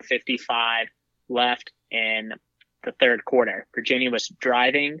about 1:55 left in the third quarter. Virginia was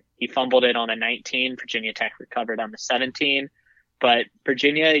driving. He fumbled it on a 19. Virginia Tech recovered on the 17. But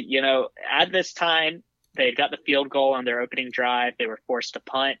Virginia, at this time, they got the field goal on their opening drive. They were forced to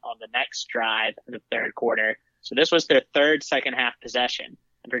punt on the next drive in the third quarter. So this was their third second half possession.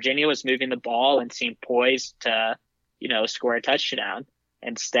 And Virginia was moving the ball and seemed poised to, score a touchdown.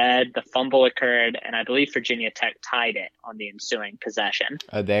 Instead, the fumble occurred, and I believe Virginia Tech tied it on the ensuing possession.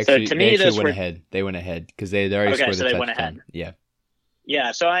 They went ahead because they already scored the touchdown. Went ahead. Yeah.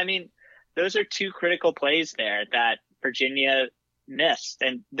 Yeah, so, those are two critical plays there that Virginia missed.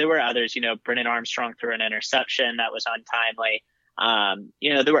 And there were others, Brennan Armstrong threw an interception that was untimely.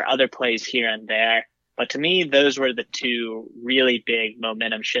 There were other plays here and there. But to me, those were the two really big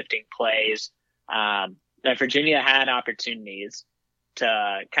momentum-shifting plays that Virginia had opportunities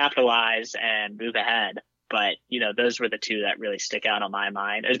to capitalize and move ahead. But, those were the two that really stick out on my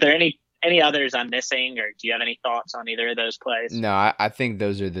mind. Is there any others I'm missing, or do you have any thoughts on either of those plays? No, I think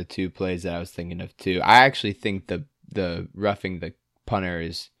those are the two plays that I was thinking of too. I actually think the roughing the punter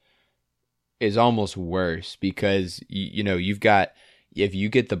is almost worse because, you've got, if you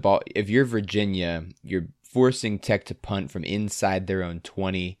get the ball, if you're Virginia, you're forcing Tech to punt from inside their own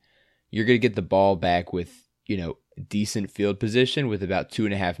 20. You're going to get the ball back with, decent field position with about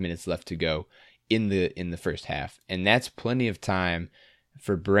 2.5 minutes left to go in the first half. And that's plenty of time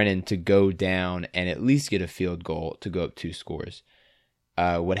for Brennan to go down and at least get a field goal to go up 2 scores.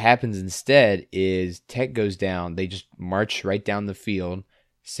 What happens instead is Tech goes down. They just march right down the field,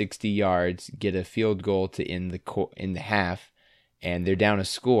 60 yards, get a field goal to end the half, and they're down a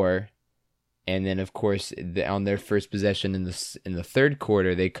score. And then, of course, on their first possession in the third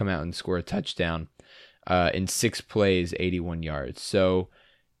quarter, they come out and score a touchdown in 6 plays, 81 yards. So,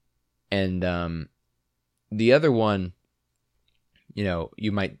 and the other one,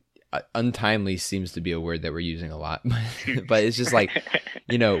 you might untimely seems to be a word that we're using a lot, but it's just like,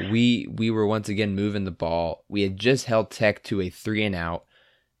 we were once again moving the ball. We had just held Tech to a 3-and-out.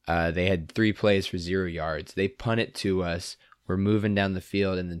 They had 3 plays for 0 yards. They punt it to us. We're moving down the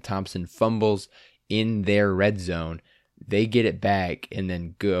field, and then Thompson fumbles in their red zone. They get it back and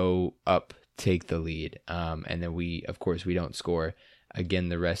then go up, take the lead. And then we don't score again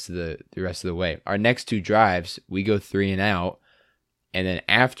the rest of the way. Our next 2 drives, we go 3-and-out. And then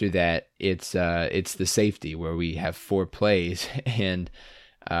after that, it's the safety where we have 4 plays, and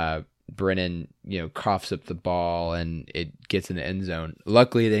Brennan coughs up the ball and it gets in the end zone.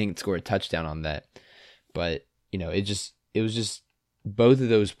 Luckily, they didn't score a touchdown on that, but it was just both of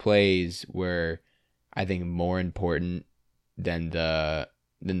those plays were, I think, more important than the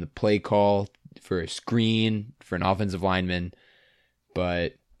play call for a screen for an offensive lineman.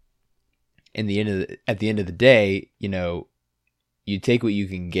 But at the end of the day, you take what you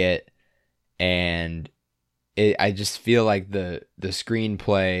can get, and I just feel like the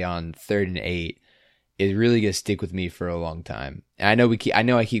screenplay on 3rd and 8 is really gonna stick with me for a long time. And I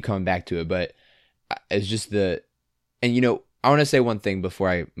know I keep coming back to it, but it's just I want to say one thing before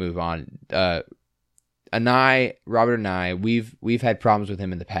I move on. Robert and I, we've had problems with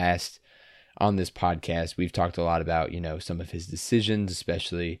him in the past on this podcast. We've talked a lot about some of his decisions,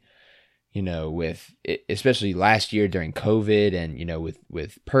 especially. Especially last year during COVID and,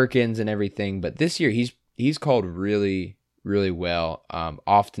 with Perkins and everything. But this year he's called really, really well.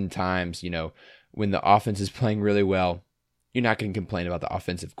 Oftentimes, when the offense is playing really well, you're not going to complain about the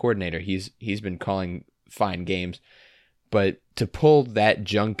offensive coordinator. He's been calling fine games. But to pull that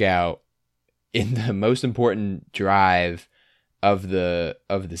junk out in the most important drive of the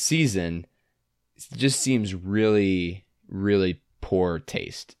season just seems really, really poor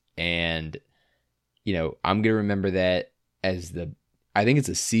taste. And, I'm going to remember that as I think it's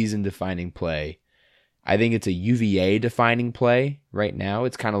a season-defining play. I think it's a UVA-defining play right now.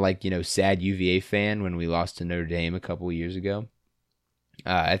 It's kind of like, sad UVA fan when we lost to Notre Dame a couple of years ago.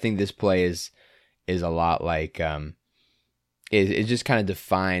 I think this play is a lot like, it just kind of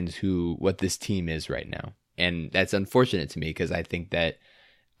defines what this team is right now. And that's unfortunate to me because I think that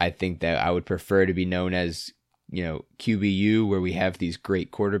I think that I would prefer to be known as, QBU, where we have these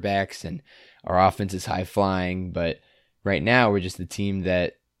great quarterbacks and our offense is high flying. But right now we're just the team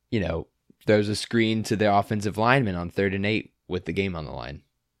that, throws a screen to the offensive lineman on 3rd and 8 with the game on the line.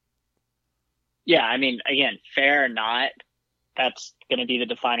 Yeah, I mean, again, fair or not, that's going to be the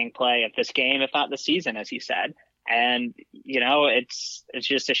defining play of this game, if not the season, as you said. And, it's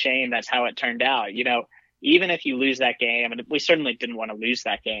just a shame that's how it turned out. Even if you lose that game, and we certainly didn't want to lose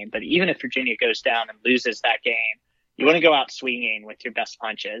that game, but even if Virginia goes down and loses that game, you want to go out swinging with your best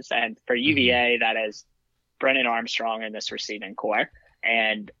punches. And for UVA, that is Brennan Armstrong in this receiving core.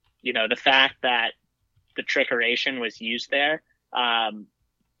 And, the fact that the trickeration was used there,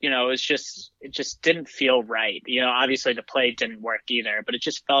 it just didn't feel right. Obviously the play didn't work either, but it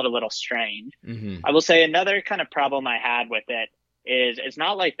just felt a little strange. Mm-hmm. I will say another kind of problem I had with it is it's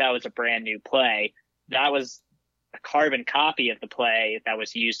not like that was a brand new play. That was a carbon copy of the play that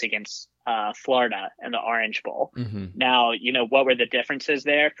was used against Florida in the Orange Bowl. Mm-hmm. Now, what were the differences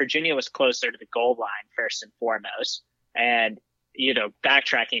there? Virginia was closer to the goal line first and foremost. And,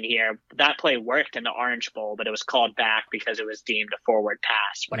 backtracking here, that play worked in the Orange Bowl, but it was called back because it was deemed a forward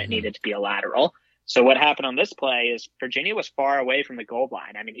pass when it needed to be a lateral. So what happened on this play is Virginia was far away from the goal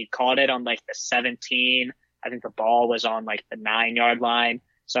line. I mean, he caught it on like the 17. I think the ball was on like the 9-yard line.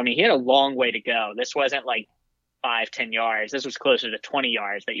 So, I mean, he had a long way to go. This wasn't like 5-10 yards. This was closer to 20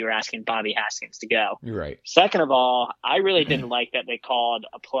 yards that you were asking Bobby Haskins to go. You're right. Second of all, I really didn't like that they called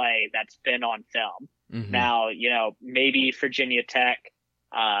a play that's been on film. Mm-hmm. Now, maybe Virginia Tech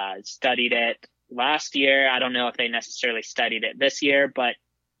studied it last year. I don't know if they necessarily studied it this year, but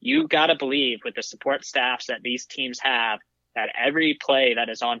you got to believe with the support staffs that these teams have that every play that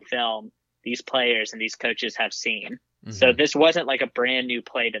is on film, these players and these coaches have seen. Mm-hmm. So this wasn't like a brand new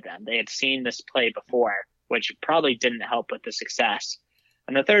play to them. They had seen this play before, which probably didn't help with the success.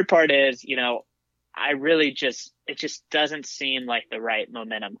 And the third part is, I really it just doesn't seem like the right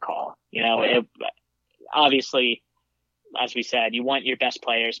momentum call. Obviously, as we said, you want your best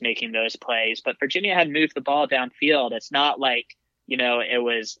players making those plays, but Virginia had moved the ball downfield. It's not like, it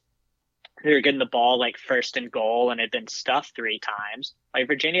was, they were getting the ball like first and goal and had been stuffed 3 times. Like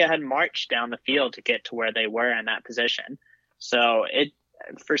Virginia had marched down the field to get to where they were in that position. So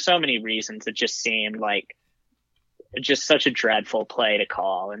for so many reasons, it just seemed like just such a dreadful play to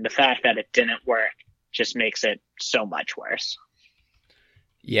call. And the fact that it didn't work just makes it so much worse.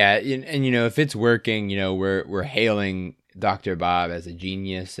 Yeah, and if it's working, we're hailing Dr. Bob as a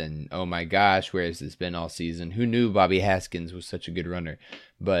genius, and oh my gosh, where has this been all season? Who knew Bobby Haskins was such a good runner?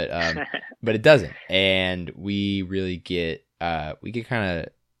 But but it doesn't, and we really get we get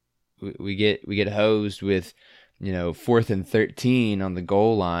hosed with 4th and 13 on the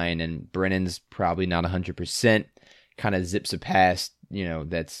goal line, and Brennan's probably not 100%. Kind of zips a pass,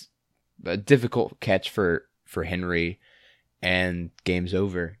 that's a difficult catch for Henry. And game's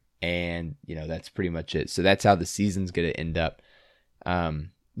over, and that's pretty much it. So that's how the season's going to end up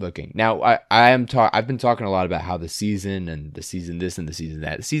looking. Now, I've been talking a lot about how the season and the season this and the season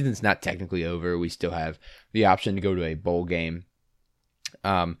that. The season's not technically over. We still have the option to go to a bowl game.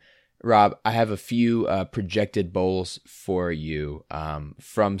 Rob, I have a few projected bowls for you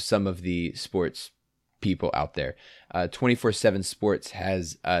from some of the sports people out there. 24/7 Sports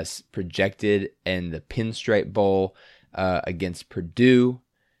has us projected in the Pinstripe Bowl against Purdue,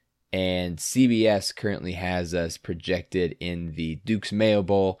 and CBS currently has us projected in the Duke's Mayo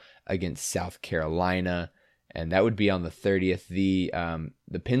Bowl against South Carolina, and that would be on the 30th. The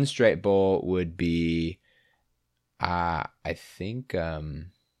Pinstripe Bowl would be, I think,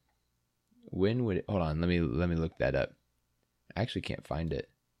 when would it? Hold on, let me look that up. I actually can't find it.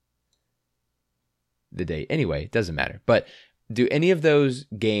 The date, anyway, it doesn't matter. But do any of those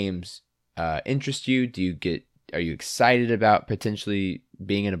games interest you? Are you excited about potentially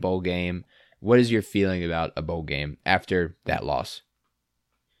being in a bowl game? What is your feeling about a bowl game after that loss?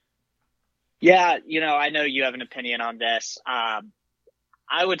 Yeah, I know you have an opinion on this. I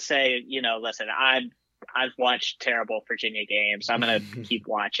would say, listen, I've watched terrible Virginia games. I'm going to keep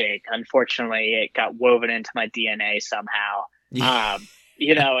watching. Unfortunately, it got woven into my DNA somehow.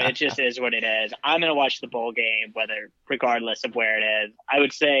 It just is what it is. I'm going to watch the bowl game, regardless of where it is. I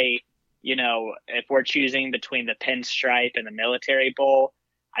would say, if we're choosing between the Pinstripe and the Military Bowl,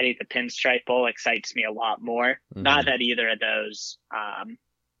 I think the Pinstripe Bowl excites me a lot more. Mm-hmm. Not that either of those, are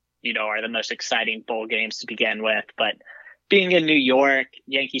the most exciting bowl games to begin with, but being in New York,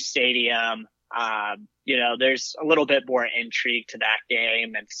 Yankee Stadium, there's a little bit more intrigue to that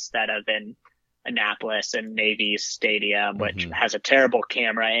game instead of in Annapolis and Navy Stadium, which has a terrible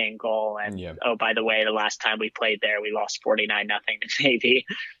camera angle. And oh, by the way, the last time we played there, we lost 49-0 to Navy.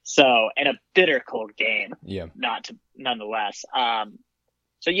 So, and a bitter cold game. Nonetheless.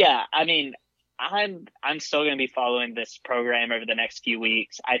 So yeah, I mean, I'm still going to be following this program over the next few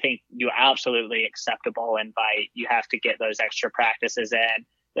weeks. I think you absolutely acceptable invite. You have to get those extra practices in.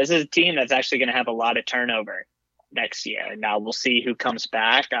 This is a team that's actually going to have a lot of turnover next year. Now we'll see who comes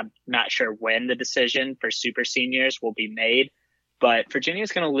back. I'm not sure when the decision for super seniors will be made, but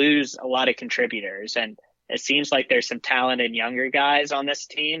Virginia's going to lose a lot of contributors. And it seems like there's some talented younger guys on this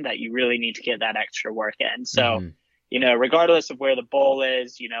team that you really need to get that extra work in. So, you know, regardless of where the bowl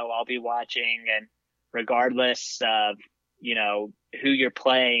is, you know, I'll be watching, and regardless of, you know, who you're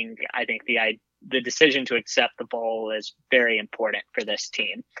playing, I think the decision to accept the bowl is very important for this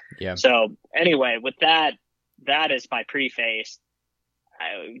team. Yeah. So anyway, with that is my preface.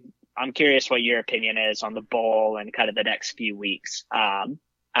 I'm curious what your opinion is on the bowl and kind of the next few weeks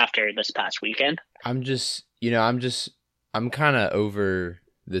after this past weekend. I'm kind of over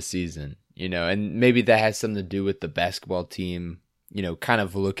the season, you know, and maybe that has something to do with the basketball team, you know, kind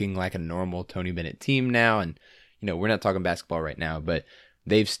of looking like a normal Tony Bennett team now. And, you know, we're not talking basketball right now, but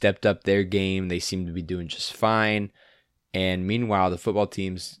they've stepped up their game. They seem to be doing just fine. And meanwhile, the football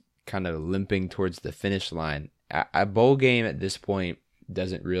team's kind of limping towards the finish line. A bowl game at this point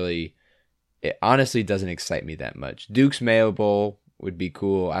honestly doesn't excite me that much. Duke's Mayo Bowl would be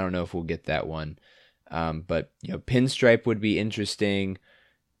cool. I don't know if we'll get that one. But, you know, Pinstripe would be interesting.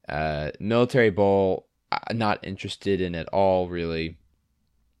 Military Bowl, not interested in at all, really.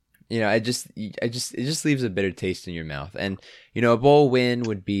 You know, it just leaves a bitter taste in your mouth. And, you know, a bowl win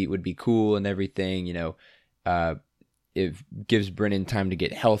would be cool and everything, you know. It gives Brennan time to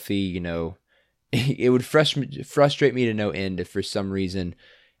get healthy, you know. It would frustrate me to no end if for some reason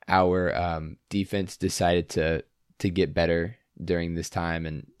our defense decided to get better during this time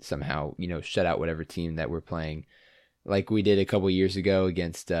and somehow, you know, shut out whatever team that we're playing, like we did a couple years ago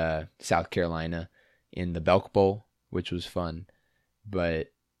against South Carolina in the Belk Bowl, which was fun.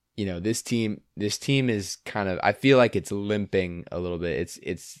 But, you know, this team is kind of, I feel like it's limping a little bit.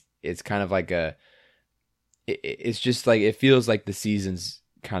 It's kind of like it's just like, it feels like the season's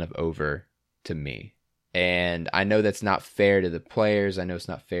kind of over to me. And I know that's not fair to the players. I know it's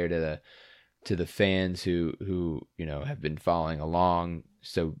not fair to the fans who, you know, have been following along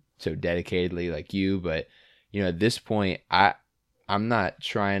so dedicatedly like you. But, you know, at this point, I'm not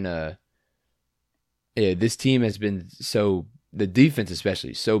trying to, this team has been the defense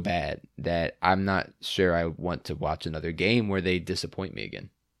especially, so bad that I'm not sure I want to watch another game where they disappoint me again.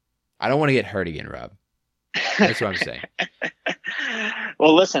 I don't want to get hurt again, Rob. That's what I'm saying.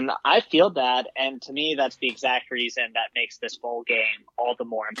 Well, listen, I feel that. And to me, that's the exact reason that makes this bowl game all the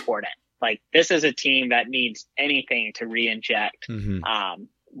more important. Like, this is a team that needs anything to re-inject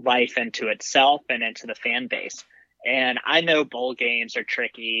life into itself and into the fan base. And I know bowl games are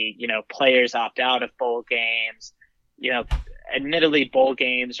tricky. You know, players opt out of bowl games. You know, admittedly, bowl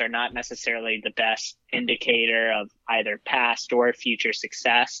games are not necessarily the best indicator of either past or future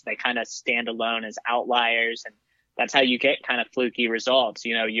success. They kind of stand alone as outliers, and that's how you get kind of fluky results.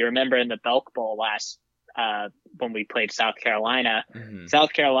 You know, you remember in the Belk Bowl last when we played South Carolina,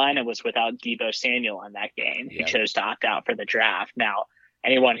 South Carolina was without Deebo Samuel in that game. He chose to opt out for the draft. Now,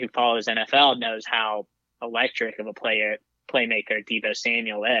 anyone who follows NFL knows how electric of a playmaker Deebo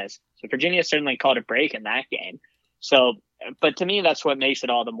Samuel is. So Virginia certainly called a break in that game. So, but to me, that's what makes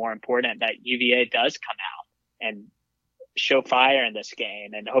it all the more important that UVA does come out and show fire in this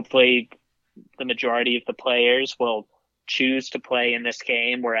game. And hopefully the majority of the players will choose to play in this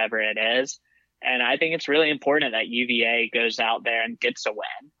game wherever it is. And I think it's really important that UVA goes out there and gets a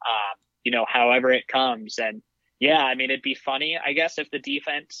win, you know, however it comes. And yeah, I mean, it'd be funny, I guess, if the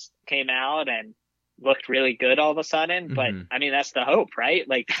defense came out and looked really good all of a sudden, but I mean, that's the hope, right?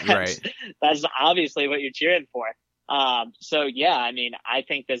 Like that's obviously what you're cheering for. So yeah, I mean, I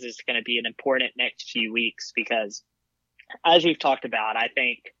think this is going to be an important next few weeks because as we've talked about, I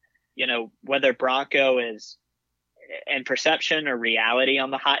think, you know, whether Bronco is in perception or reality on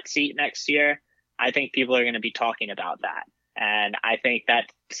the hot seat next year, I think people are going to be talking about that. And I think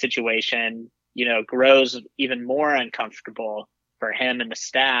that situation, you know, grows even more uncomfortable for him and the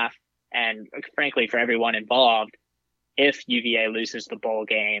staff and frankly for everyone involved if UVA loses the bowl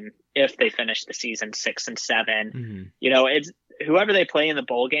game, if they finish the season 6-7, you know, it's whoever they play in the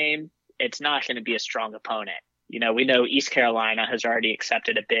bowl game, it's not going to be a strong opponent. You know, we know East Carolina has already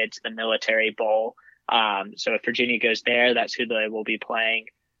accepted a bid to the Military Bowl. So if Virginia goes there, that's who they will be playing.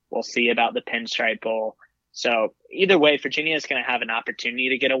 We'll see about the Pinstripe Bowl. So either way, Virginia is going to have an opportunity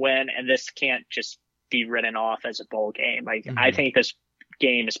to get a win, and this can't just be written off as a bowl game. Like, I think this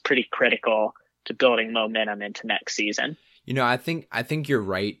game is pretty critical to building momentum into next season. You know, I think you're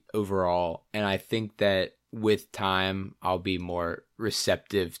right overall, and I think that with time, I'll be more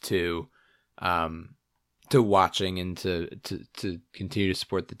receptive to watching and to continue to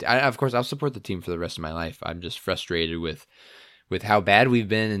support the team. Of course, I'll support the team for the rest of my life. I'm just frustrated with how bad we've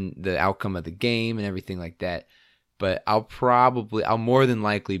been and the outcome of the game and everything like that. But I'll more than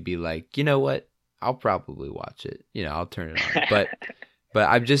likely be like, you know what? I'll probably watch it. You know, I'll turn it on. But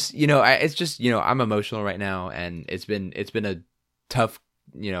I'm just, you know, it's just, you know, I'm emotional right now, and it's been a tough,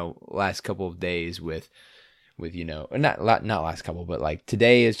 you know, last couple of days with you know, not last couple, but like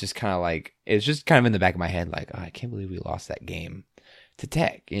today is just kind of like, it's just kind of in the back of my head, like, oh, I can't believe we lost that game to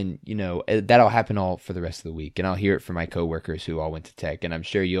Tech. And, you know, that'll happen all for the rest of the week. And I'll hear it from my coworkers who all went to Tech. And I'm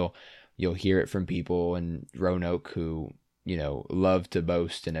sure you'll hear it from people in Roanoke who, you know, love to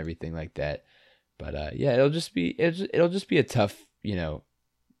boast and everything like that. But yeah, it'll just be a tough, you know,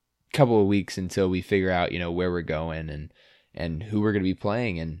 couple of weeks until we figure out, you know, where we're going and who we're going to be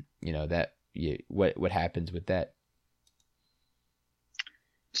playing, and, you know, that what happens with that.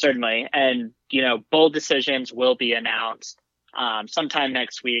 Certainly. And, you know, bowl decisions will be announced sometime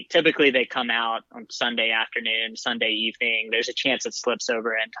next week. Typically they come out on Sunday afternoon, Sunday evening. There's a chance it slips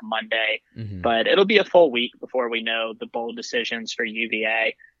over into Monday, but it'll be a full week before we know the bowl decisions for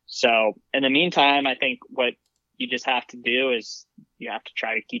UVA. So in the meantime, I think what you just have to do is you have to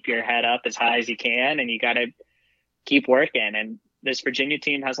try to keep your head up as high as you can, and you got to keep working. And this Virginia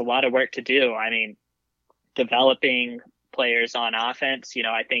team has a lot of work to do. I mean, developing players on offense, you know,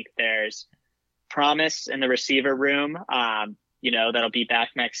 I think there's promise in the receiver room, you know, that'll be back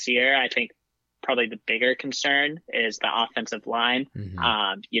next year. I think probably the bigger concern is the offensive line.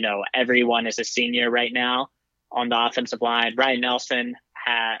 You know, everyone is a senior right now on the offensive line. Ryan Nelson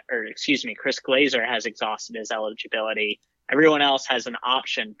Chris Glazer has exhausted his eligibility. Everyone else has an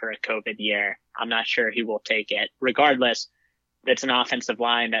option for a COVID year. I'm not sure he will take it. Regardless, it's an offensive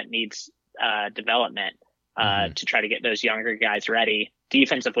line that needs development to try to get those younger guys ready.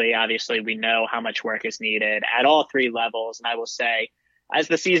 Defensively, obviously, we know how much work is needed at all three levels. And I will say, as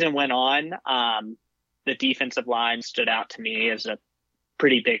the season went on, the defensive line stood out to me as a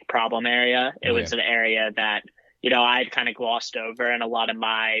pretty big problem area. It was an area that, you know, I'd kind of glossed over in a lot of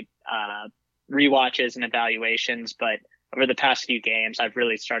my rewatches and evaluations. But over the past few games, I've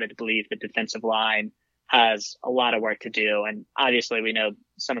really started to believe the defensive line has a lot of work to do. And obviously we know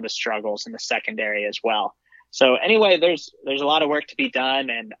some of the struggles in the secondary as well. So anyway, there's a lot of work to be done.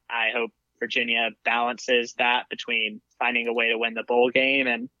 And I hope Virginia balances that between finding a way to win the bowl game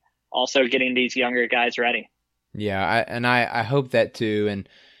and also getting these younger guys ready. Yeah. I hope that too. And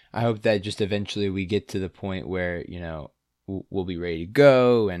I hope that just eventually we get to the point where, you know, we'll be ready to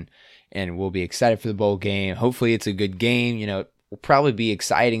go and we'll be excited for the bowl game. Hopefully it's a good game. You know, it will probably be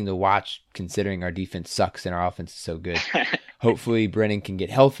exciting to watch considering our defense sucks and our offense is so good. Hopefully Brennan can get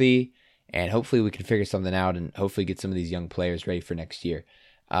healthy, and hopefully we can figure something out and hopefully get some of these young players ready for next year.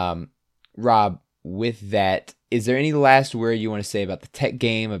 Rob, with that, is there any last word you want to say about the Tech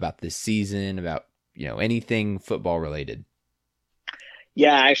game, about this season, about, you know, anything football related?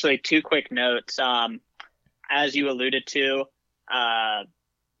 Yeah, actually, two quick notes. As you alluded to,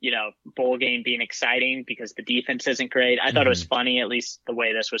 you know, bowl game being exciting because the defense isn't great. I thought it was funny, at least the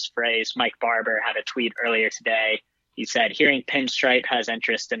way this was phrased. Mike Barber had a tweet earlier today. He said, hearing Pinstripe has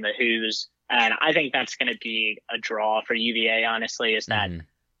interest in the Who's. And I think that's going to be a draw for UVA, honestly, is that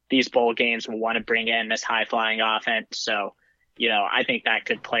these bowl games will want to bring in this high-flying offense. So, you know, I think that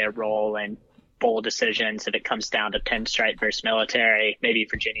could play a role in bowl decisions if it comes down to Pinstripe versus military. Maybe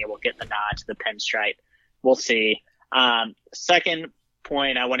Virginia will get the nod to the Pinstripe. We'll see. Second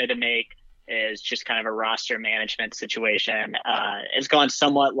point I wanted to make is just kind of a roster management situation. It's gone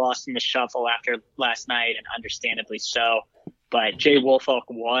somewhat lost in the shuffle after last night, and understandably so. But Jay Woolfolk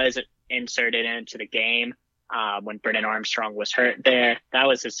was inserted into the game when Brennan Armstrong was hurt there. That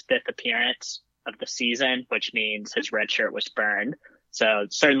was his fifth appearance of the season, which means his red shirt was burned. So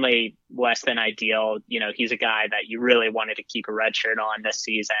certainly less than ideal. You know, he's a guy that you really wanted to keep a red shirt on this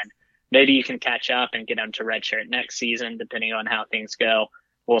season. Maybe you can catch up and get him to red shirt next season, depending on how things go.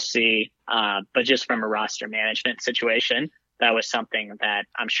 We'll see. But just from a roster management situation, that was something that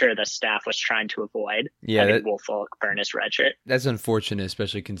I'm sure the staff was trying to avoid. Yeah, having Woolfolk burn his red shirt. That's unfortunate,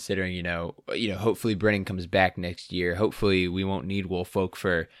 especially considering, you know, hopefully Brennan comes back next year. Hopefully we won't need Woolfolk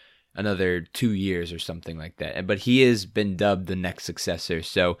for another 2 years or something like that. But he has been dubbed the next successor.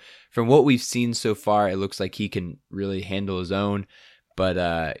 So from what we've seen so far, it looks like he can really handle his own. But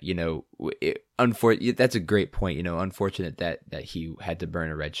that's a great point. Unfortunate that he had to burn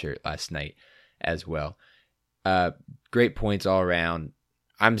a red shirt last night as well. Great points all around.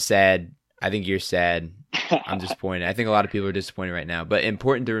 I'm sad. I think you're sad. I'm disappointed. I think a lot of people are disappointed right now. But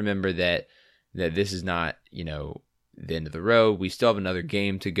important to remember that this is not, the end of the road. We still have another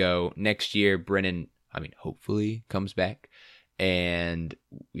game to go. Next year, Brennan, hopefully comes back. And,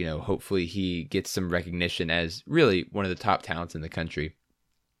 hopefully he gets some recognition as really one of the top talents in the country.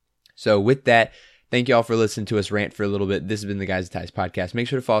 So with that, thank you all for listening to us rant for a little bit. This has been the Guys and Ties podcast. Make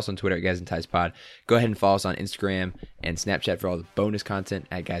sure to follow us on Twitter at Guys and Ties Pod. Go ahead and follow us on Instagram and Snapchat for all the bonus content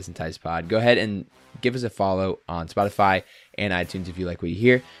at Guys and Ties Pod. Go ahead and give us a follow on Spotify and iTunes if you like what you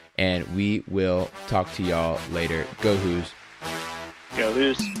hear. And we will talk to y'all later. Go Hoos. Go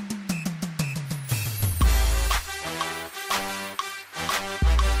Hoos.